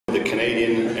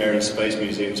Canadian Air and Space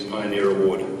Museum's Pioneer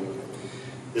Award.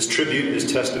 This tribute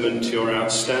is testament to your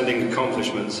outstanding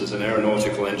accomplishments as an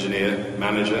aeronautical engineer,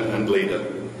 manager and leader.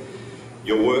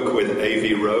 Your work with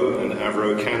Avro and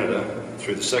Avro Canada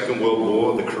through the Second World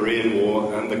War, the Korean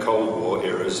War and the Cold War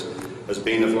eras has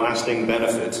been of lasting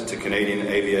benefit to Canadian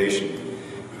aviation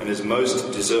and is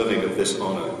most deserving of this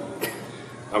honour.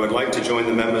 I would like to join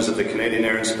the members of the Canadian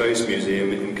Air and Space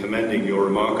Museum in commending your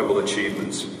remarkable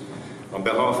achievements. On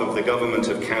behalf of the Government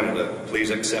of Canada,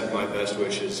 please accept my best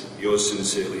wishes. Yours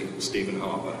sincerely, Stephen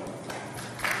Harper.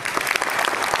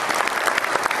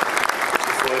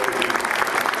 Floyd, would you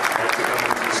like to come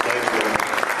to the stage?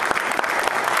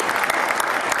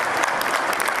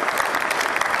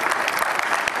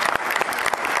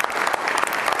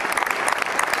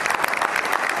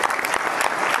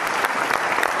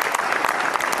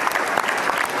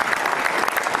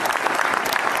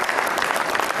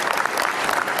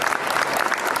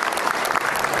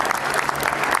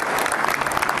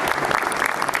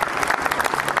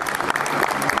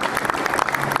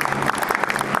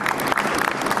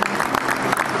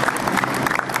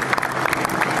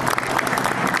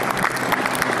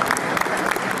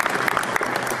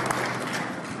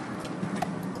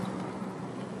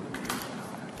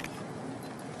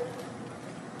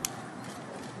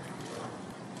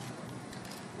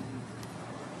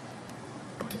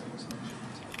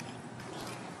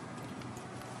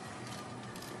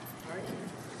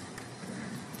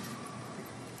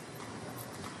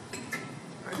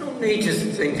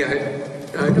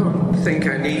 I don't think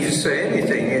I need to say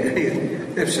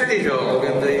anything. They've said it all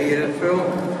in the film,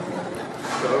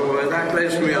 so that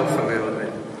lets me off a little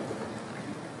bit.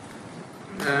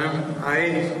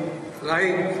 I'd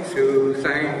like to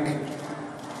thank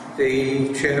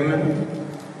the chairman,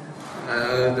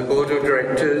 the board of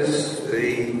directors,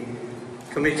 the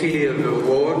committee of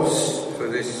awards for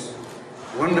this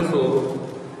wonderful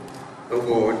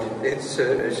award. It's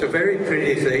a very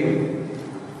pretty thing.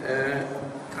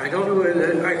 I don't know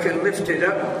whether I can lift it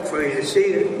up for you to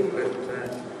see it, but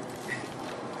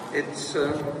it's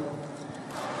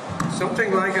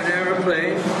something like an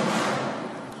aeroplane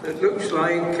that looks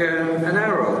like an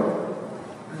arrow,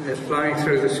 and it's flying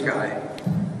through the sky.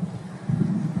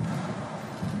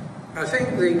 I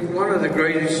think one of the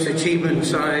greatest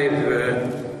achievements I've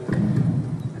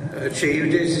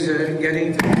achieved is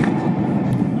getting to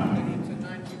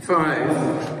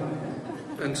 95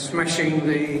 and smashing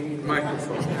the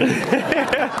microphone.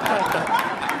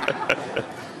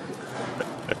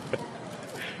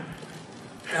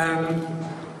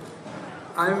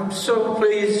 I'm so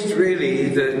pleased, really,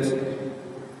 that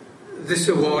this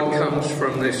award comes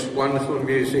from this wonderful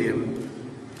museum,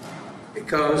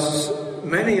 because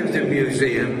many of the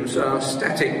museums are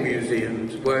static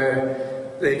museums where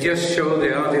they just show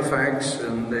the artifacts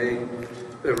and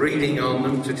they're reading on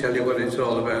them to tell you what it's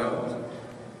all about.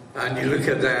 And you look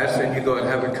at that and you go and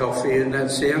have a coffee and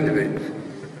that's the end of it.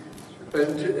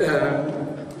 But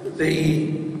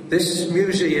this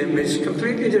museum is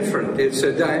completely different. It's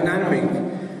a dynamic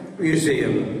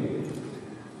museum.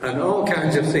 And all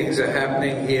kinds of things are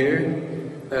happening here.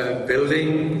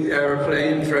 Building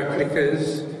aeroplanes,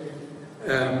 replicas,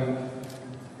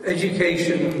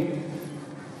 education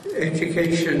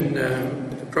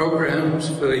programs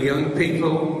for the young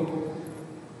people,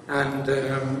 and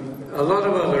a lot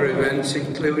of other events,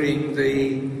 including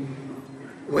the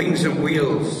Wings and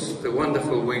Wheels, the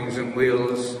wonderful Wings and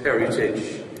Wheels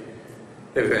heritage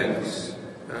events.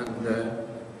 And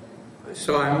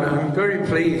so I'm very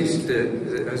pleased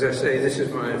that, as I say, this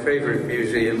is my favourite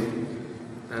museum,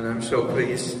 and I'm so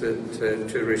pleased that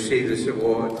to receive this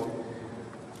award.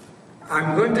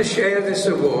 I'm going to share this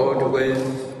award with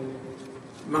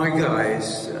my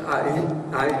guys.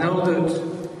 I know that,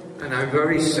 and I'm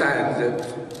very sad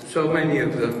that so many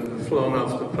of them have flown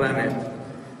off the planet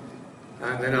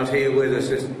and they're not here with us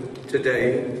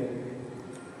today.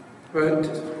 But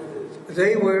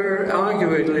they were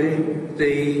arguably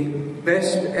the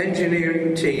best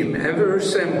engineering team ever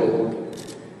assembled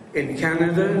in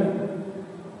Canada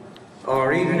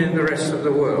or even in the rest of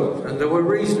the world, and there were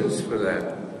reasons for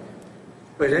that.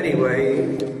 But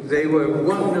anyway, they were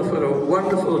wonderful, a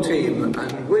wonderful team,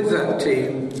 and with that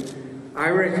team, I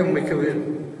reckon we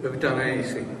could have done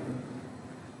anything.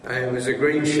 It was a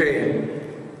great shame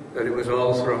that it was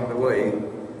all thrown away.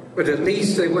 But at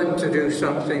least they went to do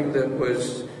something that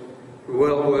was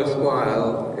well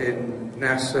worthwhile in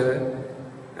NASA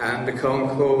and the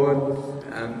Concorde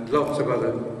and lots of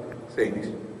other things.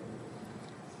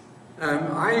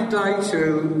 I'd like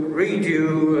to read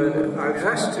you, I was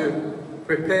asked to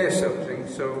prepare something,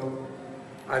 so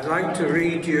I'd like to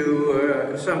read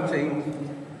you something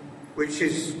which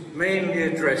is mainly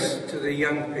addressed to the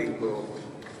young people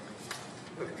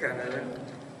of Canada,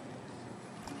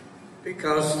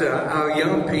 because our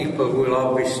young people will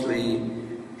obviously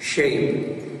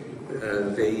shape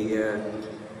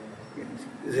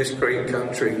this great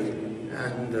country,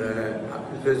 and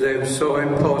they're so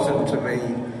important to me.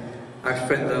 I've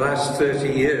spent the last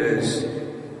 30 years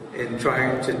in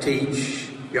trying to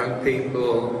teach young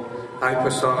people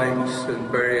hypersonics and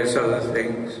various other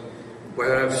things.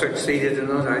 Whether I've succeeded or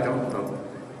not, I don't know.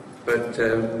 But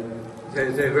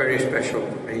they're very special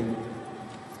to me.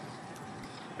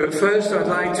 But first, I'd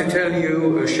like to tell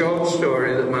you a short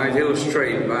story that might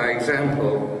illustrate by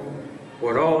example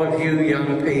what all of you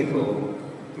young people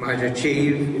might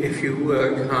achieve if you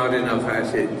work hard enough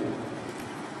at it.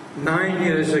 9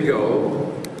 years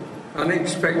ago,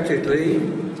 unexpectedly,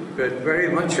 but very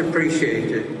much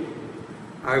appreciated,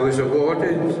 I was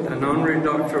awarded an honorary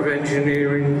Doctor of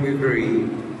Engineering degree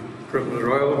from the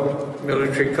Royal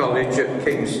Military College at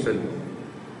Kingston.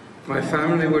 My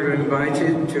family were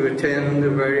invited to attend the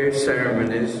various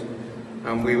ceremonies,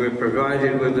 and we were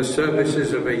provided with the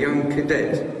services of a young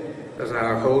cadet as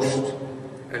our host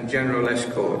and general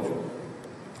escort.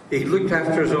 He looked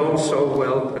after us all so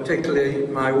well, particularly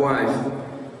my wife,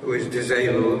 who is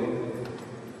disabled,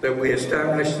 that we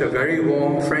established a very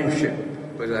warm friendship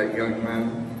with that young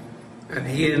man, and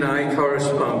he and I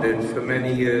corresponded for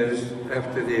many years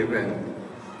after the event.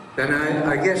 Then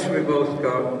I guess we both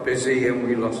got busy and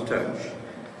we lost touch.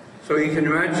 So you can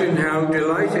imagine how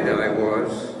delighted I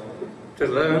was to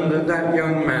learn that that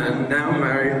young man, now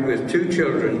married with 2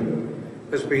 children,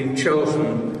 has been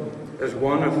chosen as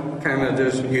one of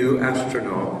Canada's new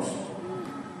astronauts.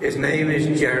 His name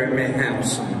is Jeremy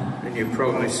Hansen, and you've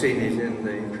probably seen it in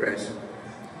the press.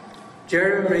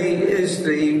 Jeremy is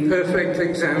the perfect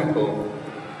example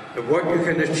of what you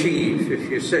can achieve if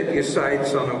you set your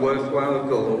sights on a worthwhile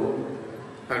goal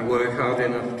and work hard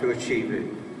enough to achieve it.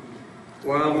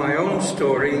 While my own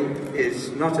story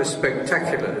is not as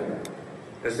spectacular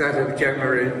as that of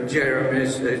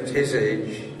Jeremy's at his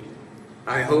age,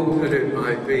 I hope that it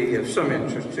might be of some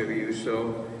interest to you,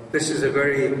 so this is a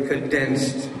very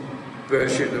condensed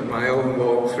version of my own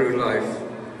walk through life.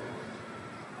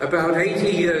 About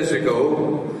 80 years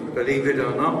ago, believe it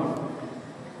or not,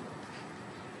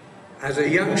 as a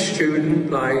young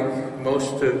student, like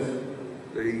most of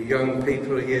the young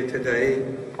people here today,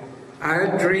 I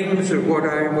had dreams of what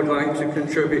I would like to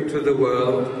contribute to the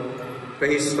world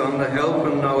based on the help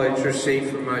and knowledge received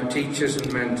from my teachers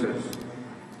and mentors.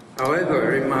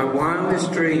 However, in my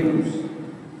wildest dreams,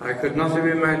 I could not have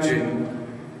imagined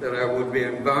that I would be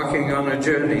embarking on a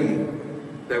journey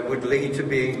that would lead to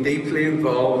being deeply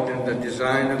involved in the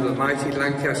design of the mighty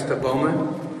Lancaster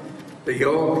bomber, the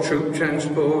York troop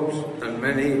transport, and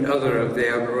many other of the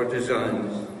Avro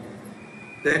designs.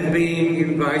 Then being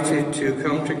invited to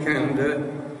come to Canada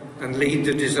and lead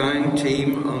the design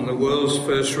team on the world's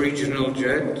first regional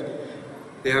jet,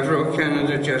 the Avro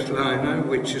Canada jetliner,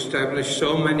 which established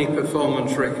so many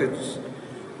performance records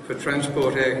for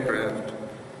transport aircraft,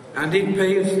 and it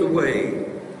paved the way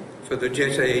for the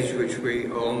jet age which we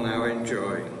all now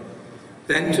enjoy.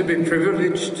 Then to be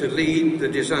privileged to lead the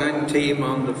design team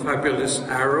on the fabulous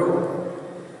Arrow,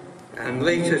 and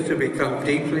later to become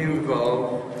deeply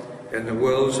involved in the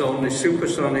world's only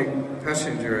supersonic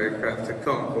passenger aircraft, the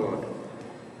Concorde.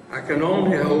 I can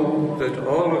only hope that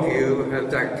all of you have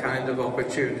that kind of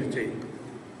opportunity,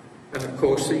 and of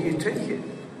course that you take it.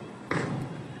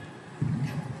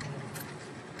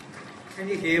 Can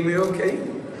you hear me okay?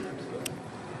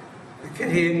 I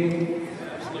can hear you.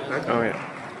 Oh, yeah.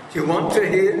 Do you want to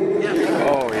hear?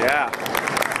 Oh, yeah.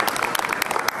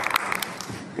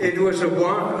 It was a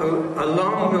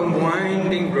long and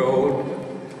winding road,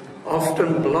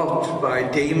 often blocked by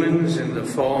demons in the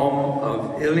form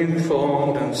of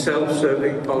ill-informed and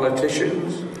self-serving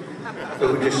politicians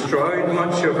who destroyed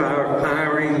much of our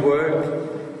powering work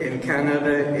in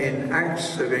Canada in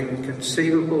acts of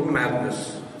inconceivable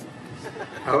madness.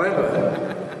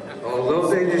 However, although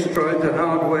they destroyed the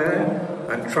hardware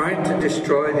and tried to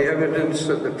destroy the evidence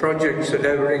that the projects had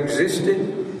ever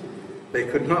existed, they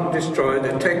could not destroy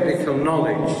the technical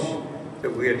knowledge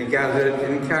that we had gathered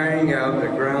in carrying out the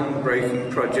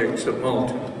groundbreaking projects of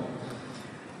Malta.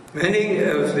 Many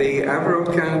of the Avro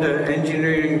Canada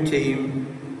engineering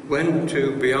team went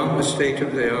to beyond the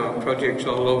state-of-the-art projects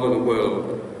all over the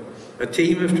world. A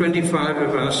team of 25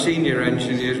 of our senior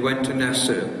engineers went to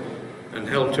NASA and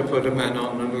helped to put a man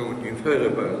on the moon. You've heard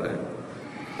about that.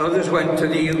 Others went to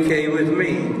the UK with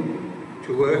me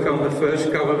to work on the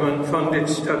first government-funded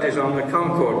studies on the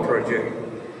Concorde project.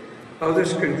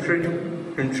 Others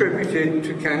contributed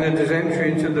to Canada's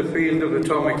entry into the field of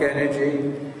atomic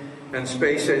energy and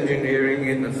space engineering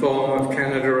in the form of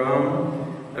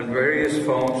Canadarm and various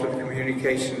forms of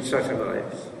communication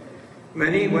satellites.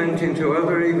 Many went into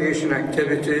other aviation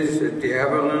activities at the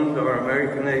Avalon or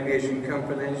American aviation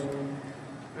companies,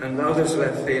 and others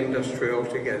left the industry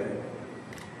altogether.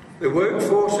 The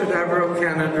workforce at Avro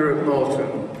Canada at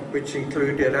Malton, which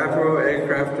included Avro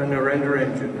aircraft and render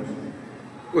engines,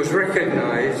 was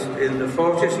recognized in the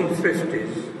 40s and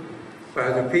 50s by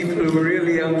the people who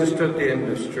really understood the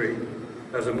industry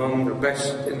as among the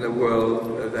best in the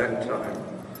world at that time.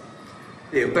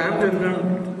 The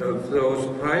abandonment of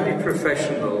those highly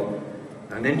professional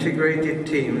and integrated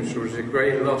teams was a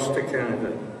great loss to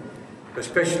Canada,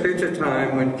 especially at a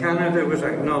time when Canada was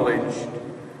acknowledged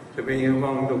to be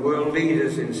among the world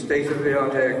leaders in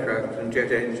state-of-the-art aircraft and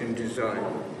jet engine design.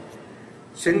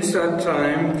 Since that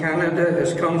time, Canada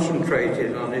has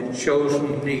concentrated on its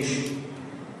chosen niche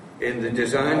in the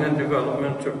design and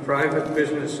development of private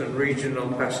business and regional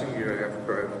passenger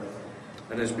aircraft,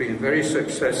 and has been very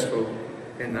successful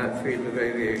in that field of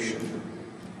aviation,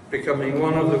 becoming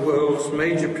one of the world's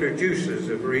major producers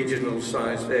of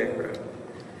regional-sized aircraft.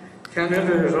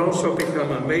 Canada has also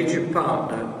become a major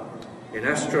partner in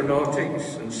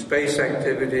astronautics and space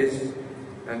activities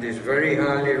and is very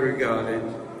highly regarded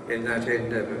in that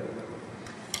endeavour.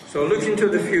 So looking to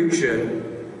the future,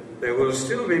 there will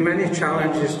still be many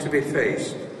challenges to be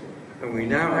faced, and we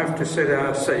now have to set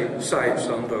our sights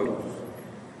on those.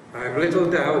 I have little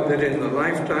doubt that in the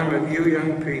lifetime of you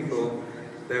young people,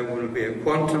 there will be a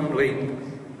quantum leap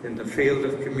in the field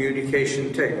of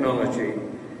communication technology,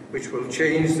 which will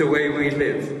change the way we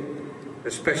live,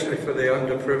 especially for the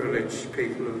underprivileged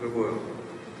people of the world.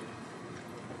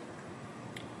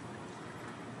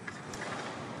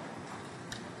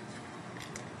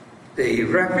 The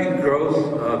rapid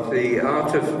growth of the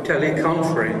art of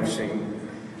teleconferencing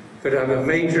could have a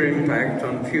major impact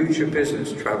on future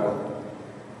business travel,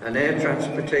 and air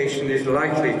transportation is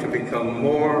likely to become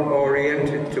more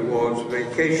oriented towards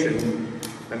vacation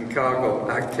and cargo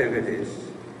activities.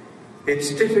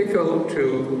 It's difficult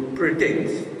to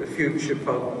predict the future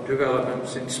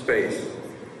developments in space.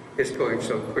 It's going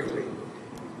so quickly.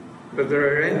 But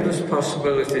there are endless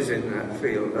possibilities in that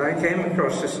field. I came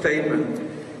across a statement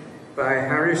by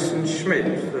Harrison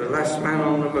Schmitt, the last man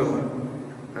on the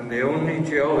moon, and the only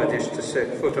geologist to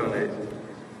set foot on it,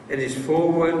 in his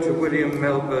foreword to William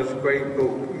Melba's great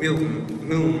book,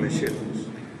 Moon Missions.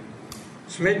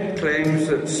 Schmitt claims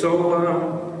that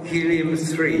solar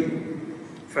helium-3,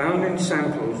 found in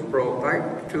samples brought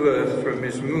back to Earth from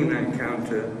his moon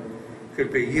encounter,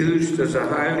 could be used as a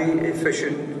highly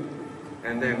efficient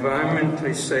and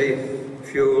environmentally safe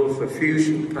fuel for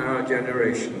fusion power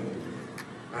generation.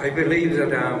 I believe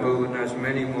that our moon has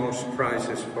many more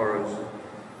surprises for us,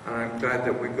 and I'm glad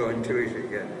that we're going to it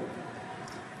again.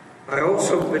 I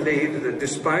also believe that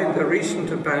despite the recent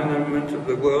abandonment of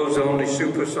the world's only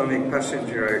supersonic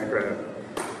passenger aircraft,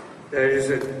 there is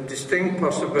a distinct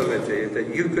possibility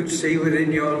that you could see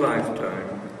within your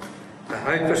lifetime a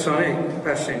hypersonic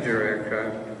passenger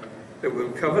aircraft that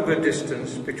will cover the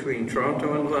distance between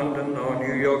Toronto and London or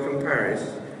New York and Paris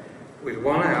within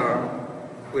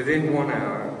 1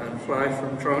 hour, and fly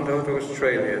from Toronto to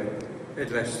Australia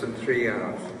in less than 3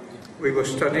 hours. We were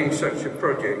studying such a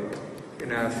project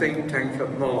in our think tank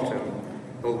at Malton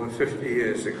over 50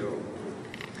 years ago.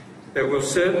 There will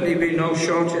certainly be no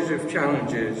shortage of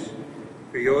challenges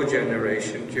for your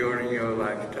generation during your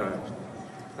lifetime.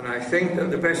 And I think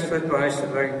that the best advice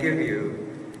that I can give you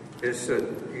is that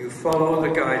you follow the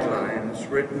guidelines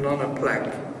written on a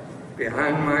plaque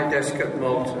behind my desk at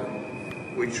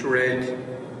Malton, which read,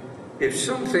 "If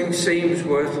something seems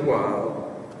worthwhile,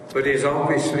 but is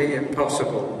obviously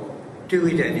impossible, do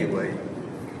it anyway."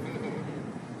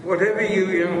 Whatever you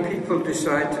young people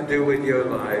decide to do with your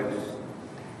lives,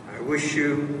 I wish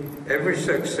you every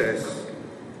success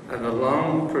and a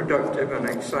long, productive and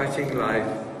exciting life.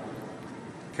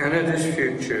 Canada's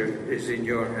future is in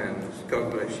your hands.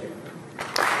 God bless you.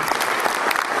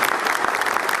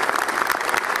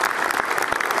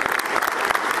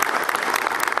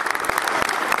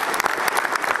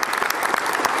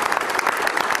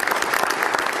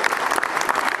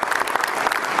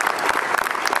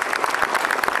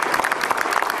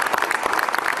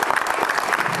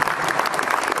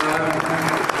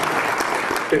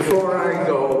 Before I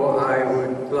go, I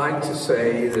would like to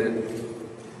say that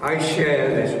I share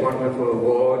this wonderful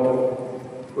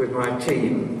award with my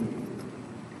team.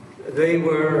 They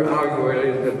were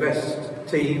arguably the best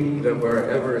team that were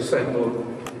ever assembled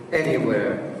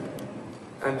anywhere.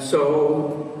 And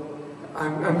so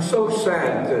I'm so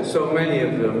sad that so many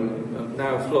of them have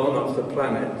now flown off the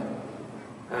planet,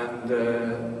 and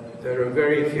there are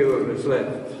very few of us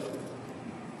left.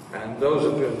 And those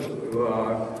of us who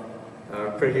are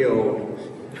pretty old.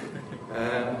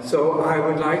 So I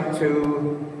would like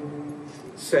to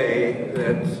say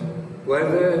that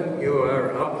whether you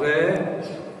are up there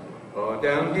or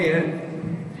down here,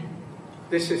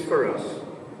 this is for us.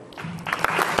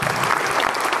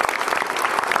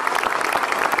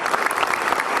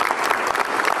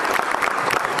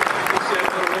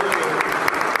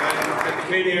 At the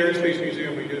Canadian Aerospace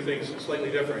Museum, we do things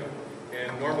slightly different.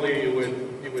 And normally you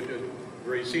would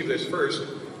receive this first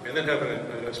and then have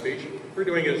a speech. We're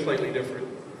doing it slightly different.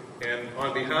 And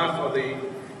on behalf of the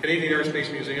Canadian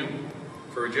Aerospace Museum,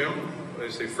 for Jim,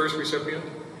 as the first recipient,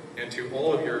 and to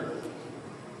all of your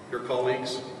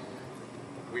colleagues,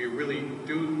 we really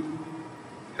do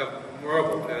have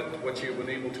marvel at what you've been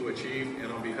able to achieve.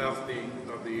 And on behalf of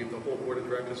the whole board of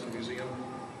directors of the museum,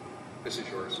 this is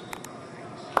yours.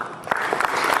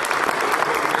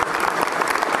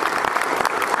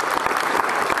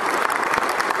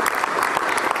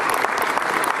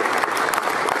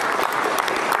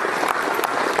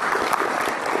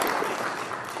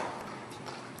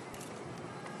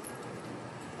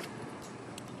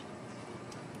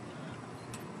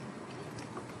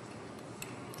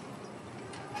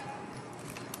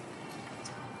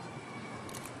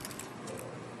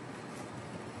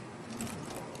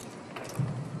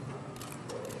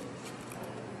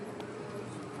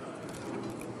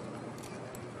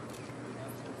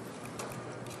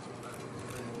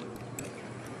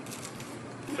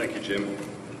 Thank you, Jim.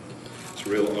 It's a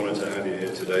real honour to have you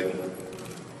here today.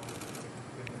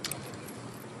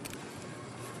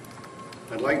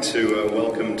 I'd like to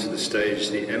welcome to the stage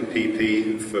the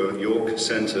MPP for York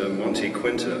Centre, Monty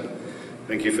Quinter.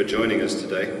 Thank you for joining us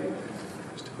today,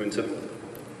 Mr. Quinter.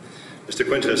 Mr.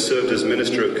 Quinter served as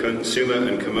Minister of Consumer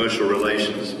and Commercial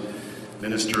Relations,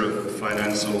 Minister of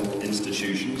Financial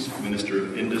Institutions, Minister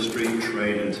of Industry,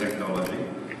 Trade and Technology,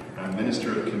 and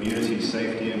Minister of Community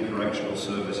Safety and Correctional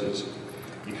Services.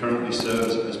 He currently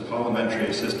serves as Parliamentary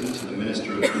Assistant to the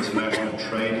Minister of International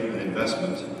Trade and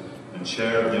Investment and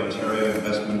Chair of the Ontario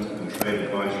Investment and Trade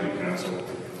Advisory Council,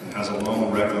 and has a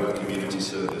long record of community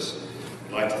service.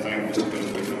 I'd like to thank Mr.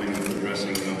 Quinter for coming and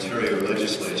addressing the Ontario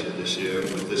Legislature this year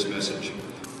with this message.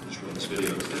 Just roll this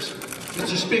video, please.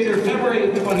 Mr. Speaker, February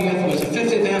 20th was the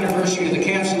 50th anniversary of the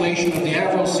cancellation of the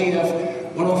Avro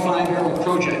CF 105 Arrow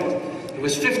project. It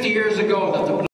was 50 years ago that the